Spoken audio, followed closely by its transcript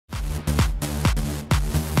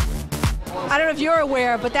I don't know if you're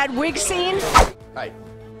aware, but that wig scene. Hi.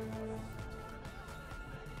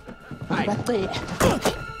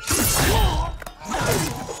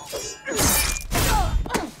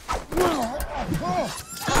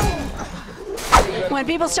 When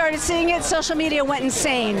people started seeing it, social media went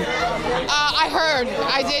insane. I heard.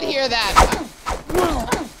 I did hear that.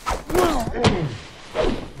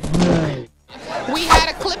 We had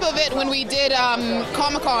a clip of it when we did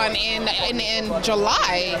Comic-Con in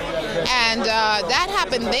July, and that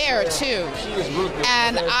happened there too.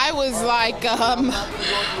 And I was like,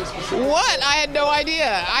 what? I had no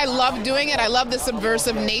idea. I love doing it. I love the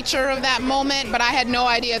subversive nature of that moment, but I had no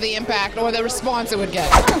idea the impact or the response it would get.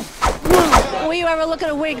 Will you ever look at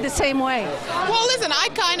a wig the same way? Well, listen, I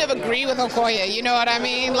kind of agree with Okoye, you know what I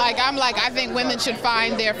mean? I think women should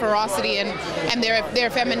find their ferocity and their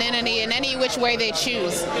femininity in any which way they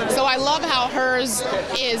choose. So I love how hers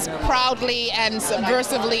is proudly and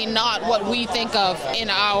subversively not what we think of in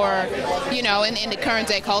our, in the current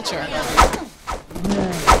day culture.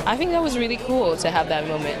 I think that was really cool to have that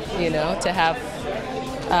moment, to have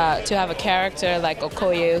a character like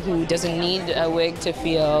Okoye who doesn't need a wig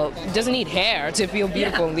doesn't need hair to feel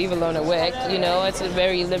beautiful, leave alone a wig. It's a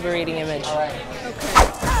very liberating image.